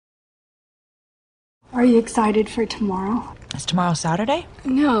Are you excited for tomorrow? Is tomorrow Saturday?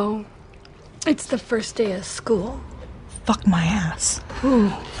 No. It's the first day of school. Fuck my ass.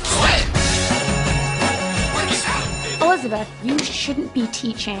 Ooh. Elizabeth, you shouldn't be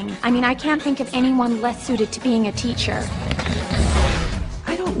teaching. I mean, I can't think of anyone less suited to being a teacher.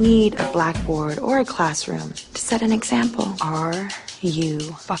 I don't need a blackboard or a classroom to set an example. Are you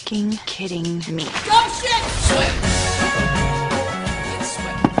fucking kidding me? Oh, shit!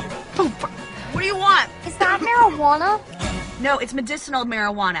 What do you want? Is that marijuana? No, it's medicinal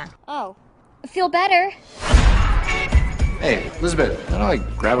marijuana. Oh, I feel better. Hey, Elizabeth, can I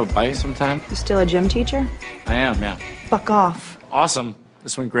grab a bite sometime? You still a gym teacher? I am, yeah. Fuck off. Awesome.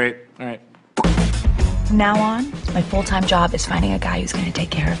 This went great. All right. From now on, my full-time job is finding a guy who's gonna take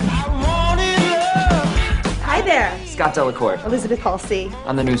care of me. Hi there. Scott Delacour. Elizabeth Halsey.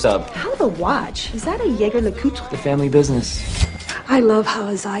 I'm the new sub. How the watch? Is that a Jaeger LeCoultre? The family business. I love how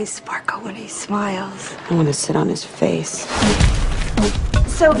his eyes sparkle when he smiles. I'm gonna sit on his face.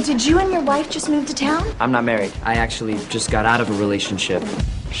 So, did you and your wife just move to town? I'm not married. I actually just got out of a relationship.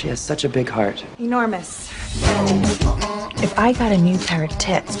 She has such a big heart. Enormous. If I got a new pair of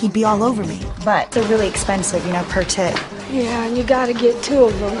tits, He'd be all over me. But they're really expensive, you know, per tit. Yeah, and you gotta get 2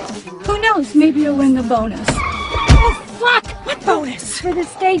 of them. Who knows? Maybe you'll win the bonus. Oh, fuck! what bonus? For the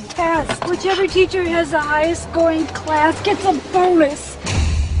state test. Whichever teacher has the highest scoring class gets a bonus.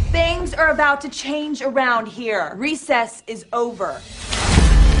 Things are about to change around here. Recess is over.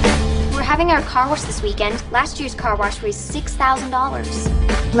 We're having our car wash this weekend. Last year's car wash raised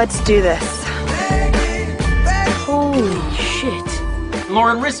 $6,000. Let's do this. Holy shit.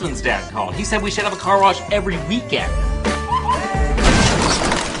 Lauren Risman's dad called. He said we should have a car wash every weekend.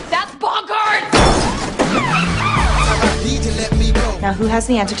 That's bonkers! Now who has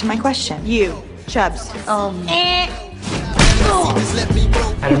the answer to my question? You. Chubbs. I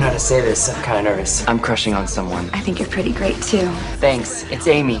don't know how to say this. I'm kind of nervous. I'm crushing on someone. I think you're pretty great too. Thanks. It's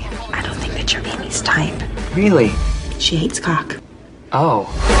Amy. I don't think that you're Amy's type. Really? She hates cock. Oh.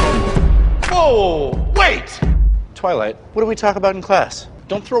 Whoa! Wait! Twilight, what do we talk about in class?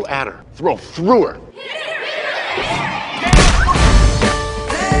 Don't throw at her. Throw through her.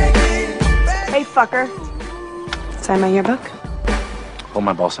 Hey, fucker. Sign my yearbook? Hold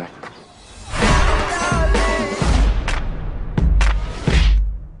my ball sack.